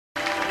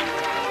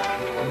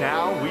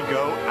Now we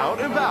go out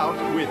and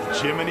about with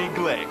Jiminy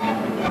Glick.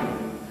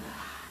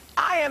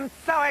 I am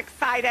so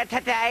excited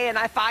today, and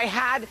if I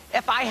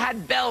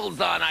had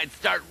bells on, I'd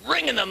start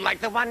ringing them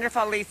like the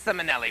wonderful Lisa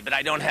Minnelli, but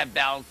I don't have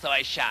bells, so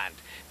I shan't.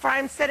 For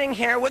I'm sitting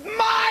here with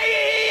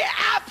my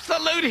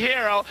absolute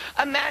hero,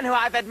 a man who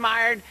I've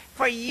admired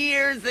for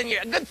years and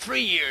years, a good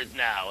 3 years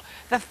now,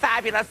 the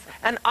fabulous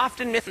and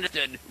often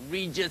misunderstood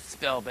Regis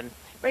Philbin.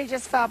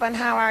 Regis Philbin,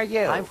 how are you?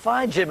 I'm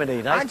fine,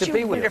 Jiminy. Nice to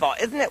be with you.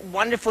 Isn't it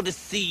wonderful to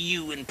see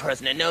you in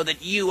person and know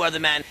that you are the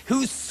man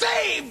who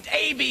saved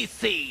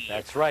ABC?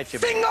 That's right,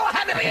 Jiminy.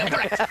 Single-handedly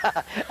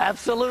correct.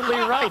 Absolutely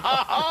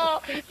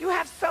right. You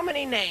have so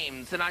many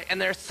names,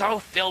 and they're so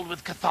filled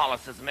with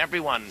Catholicism,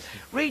 everyone.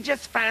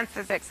 Regis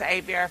Francis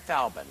Xavier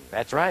Philbin.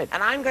 That's right.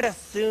 And I'm going to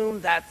assume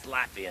that's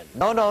Latvian.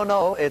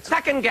 No. It's...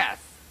 Second guess.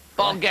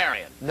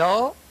 Bulgarian.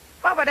 No.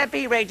 What would it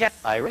be, Regis?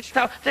 Irish.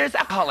 So there's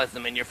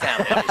alcoholism in your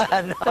family. No.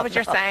 Is that what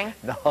you're saying?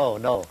 No.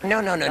 No,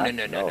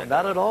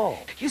 Not at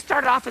all. You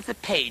started off as a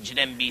page at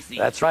NBC.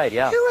 That's right,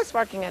 yeah. Who was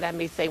working at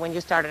NBC when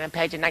you started at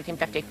Page in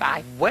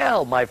 1955?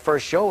 Well, my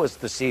first show was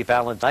the Steve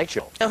Allen Night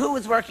Show. So who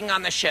was working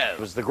on the show? It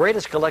was the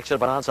greatest collection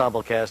of an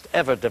ensemble cast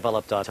ever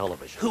developed on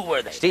television. Who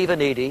were they? Steve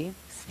and Edie.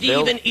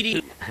 Steve and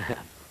Edie.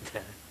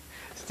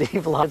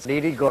 Steve Lawrence and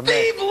Edie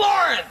Gourmet. Steve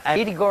Lawrence!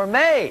 And Edie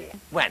Gourmet.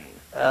 When?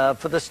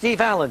 For the Steve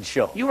Allen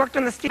Show. You worked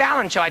on the Steve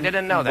Allen Show. I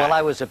didn't know that. Well,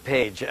 I was a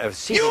page.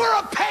 You were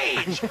a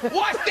page!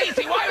 Why,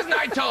 Stacy, why wasn't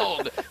I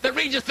told that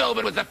Regis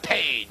Philbin was a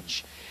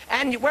page?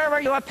 And where were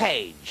you a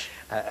page?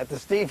 At the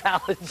Steve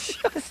Allen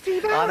Show. The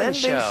Steve Allen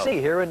Show. On NBC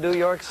here in New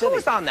York City. Who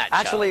was on that show?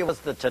 Actually, it was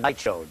the Tonight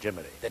Show,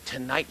 Jiminy. The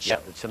Tonight Show? Yeah,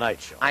 the Tonight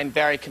Show. I'm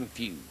very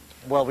confused.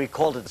 Well, we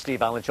called it the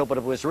Steve Allen Show, but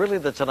it was really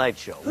the Tonight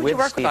Show. Who'd you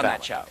work with on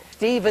that show?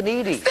 Steve and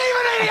Edie. Steve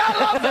and Edie,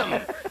 I love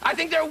them! I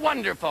think they're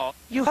wonderful.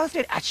 You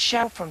hosted a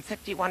show from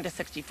 61 to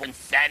 64 in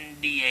San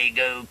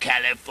Diego,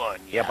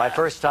 California. Yeah, my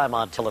first time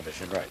on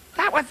television, right.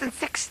 That was in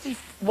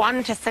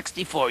 61 to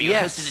 64. You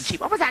hosted a team.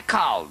 What was that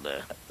called?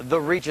 The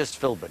Regis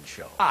Philbin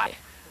Show. Aye.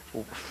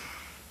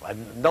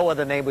 No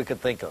other name we could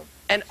think of.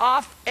 And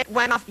off it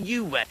went, off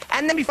you went.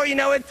 And then before you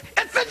know it,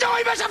 it's the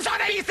Joey Bishop Show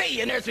on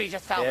ABC! And there's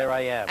Regis Philbin. There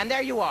I am. And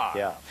there you are.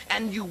 Yeah.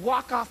 And you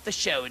walk off the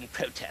show in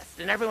protest,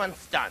 and everyone's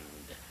stunned.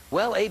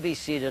 Well,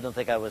 ABC didn't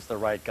think I was the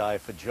right guy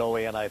for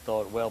Joey, and I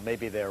thought, well,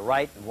 maybe they're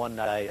right. And one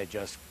night I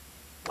just,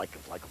 like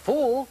a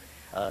fool,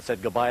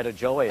 said goodbye to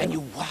Joey. And you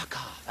walk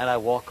off. And I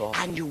walk off.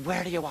 And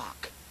where do you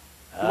walk?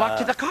 You walk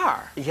to the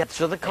car. Yeah,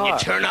 to the car. And you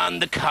turn on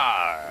the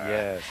car.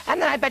 Yes.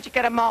 And then I bet you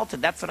get a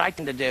malted. That's what I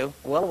tend to do.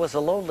 Well, it was a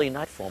lonely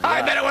night for me.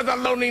 I bet it was a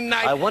lonely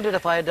night. I wondered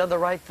if I had done the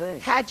right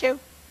thing. Had you?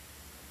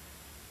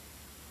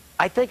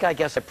 I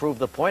guess I proved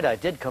the point. I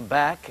did come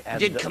back. And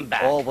did come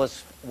back. All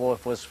was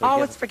forgiven.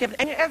 Oh, it's forgiven.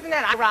 And isn't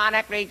it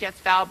ironic, Regis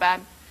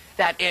Philbin,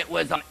 that it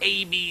was on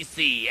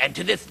ABC, and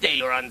to this day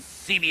you're on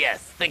CBS?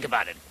 Think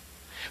about it.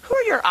 Who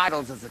are your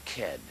idols as a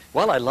kid?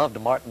 Well, I loved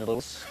Martin and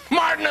Lewis.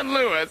 Martin and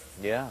Lewis?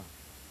 Yeah.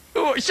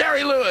 Ooh,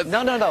 Sherry Lewis.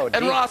 No.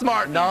 And Ross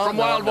Martin from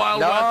Wild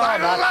Wild West.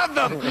 I love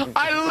them.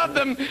 I love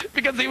them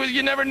because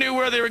you never knew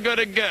where they were going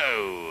to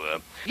go.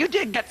 You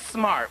did get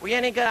smart. Were you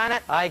any good on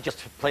it? I just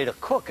played a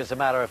cook. As a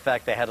matter of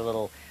fact, they had a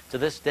little... To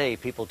this day,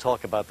 people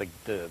talk about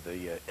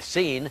the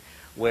scene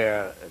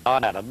where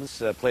Don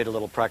Adams played a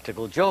little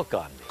practical joke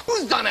on me.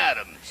 Who's Don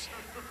Adams?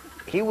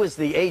 He was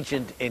the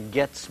agent in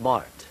Get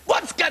Smart.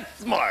 What's Get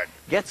Smart?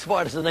 Get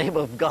Smart is the name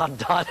of Don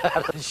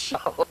Adams'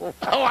 show.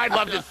 Oh, I'd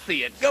love to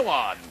see it. Go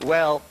on.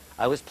 Well,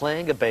 I was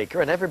playing a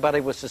baker, and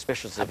everybody was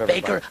suspicious of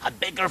everybody. A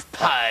baker of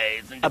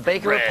pies and a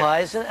baker bread. of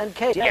pies and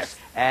cakes. Yes.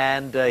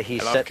 And he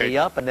set me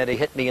up, and then he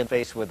hit me in the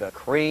face with a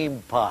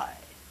cream pie.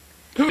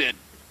 Who did?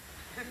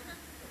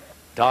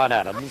 Don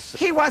Adams.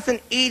 He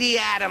wasn't Edie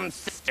Adams'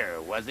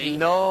 sister, was he?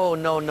 No.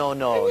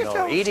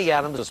 Edie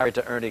Adams was married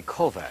to Ernie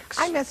Kovacs.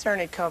 I miss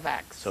Ernie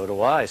Kovacs. So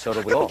do I. So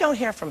do we all. We don't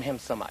hear from him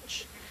so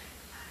much.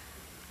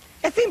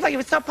 It seems like he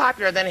was so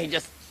popular, then he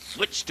just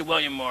switched to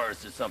William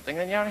Morris or something,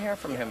 and you don't hear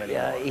from him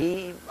anymore.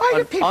 Yeah, Why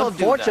do people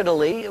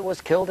unfortunately, it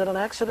was killed in an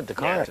accident, a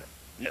car accident.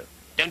 No,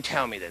 don't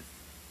tell me this.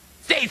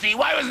 Stacy,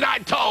 why wasn't I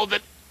told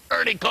that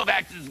Ernie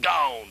Kovacs is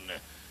gone?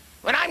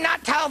 When I'm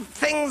not told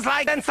things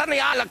like that, then suddenly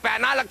I look bad,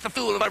 and I look the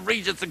fool about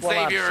Regis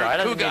Xavier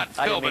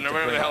Philbin, or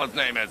whatever the hell his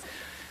name is.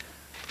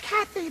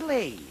 Kathy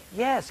Lee.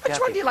 Yes, Which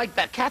one do you like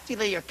better, Kathy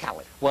Lee or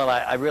Kelly? Well,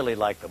 I really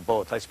like them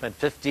both. I spent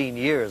 15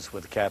 years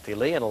with Kathy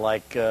Lee, and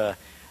like 8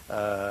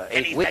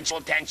 Any weeks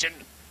sexual tension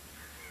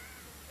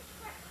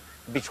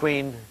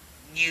between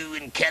you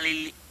and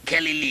Kelly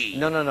Lee?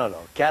 No.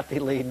 Kathy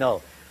Lee,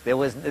 no.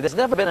 There's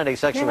never been any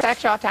sexual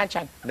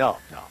tension. No.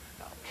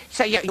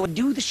 So you would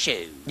do the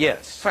show.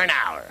 Yes. For an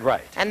hour.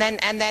 Right. And then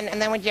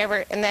would you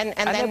ever and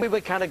then we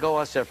would kind of go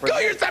our separate go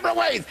your separate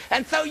ways.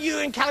 And so you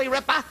and Kelly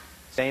Ripa?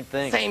 Same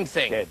thing. Same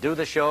thing. Yeah, do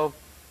the show.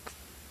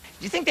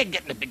 Do you think they'd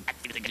get in a big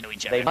to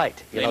each other? They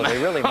might. They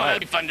really might.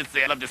 That'd be fun to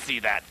see. I'd love to see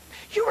that.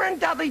 You were in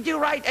Dudley Do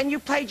Right and you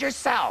played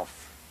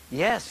yourself.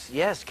 Yes.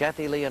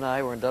 Kathy Lee and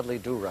I were in Dudley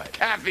Do Right.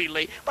 Kathy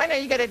Lee. Why not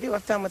you got to do a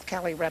film with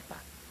Kelly Ripa?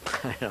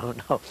 I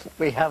don't know.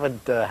 We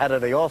haven't had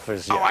any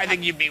offers yet. Oh, I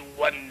think you'd be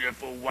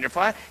wonderful,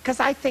 wonderful. Because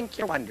I think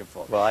you're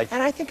wonderful. Well,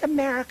 And I think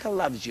America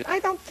loves you. I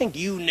don't think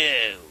you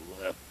know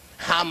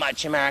how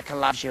much America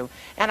loves you.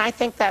 And I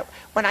think that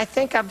when I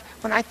think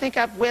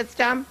of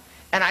wisdom,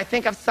 and I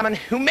think of someone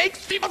who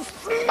makes people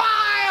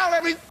smile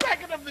every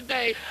second of the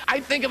day, I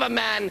think of a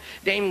man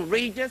named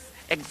Regis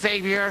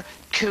Xavier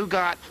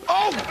Cugat.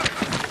 Oh!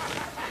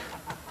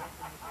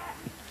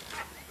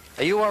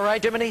 Are you all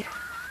right, Jiminy?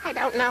 I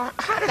don't know.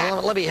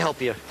 Well, let me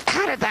help you.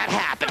 How did that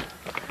happen?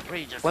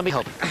 Regis. Let me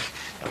help you.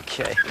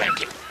 Okay. Thank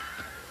you.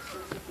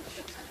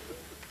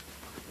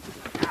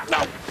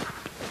 No.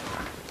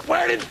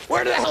 Where did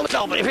the hell is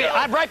Philbin go?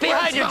 I'm right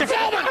behind you.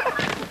 Philbin!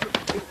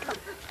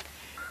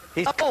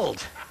 He's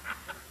old.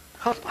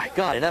 Oh, my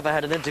God. I never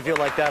had an interview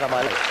like that in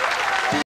my life.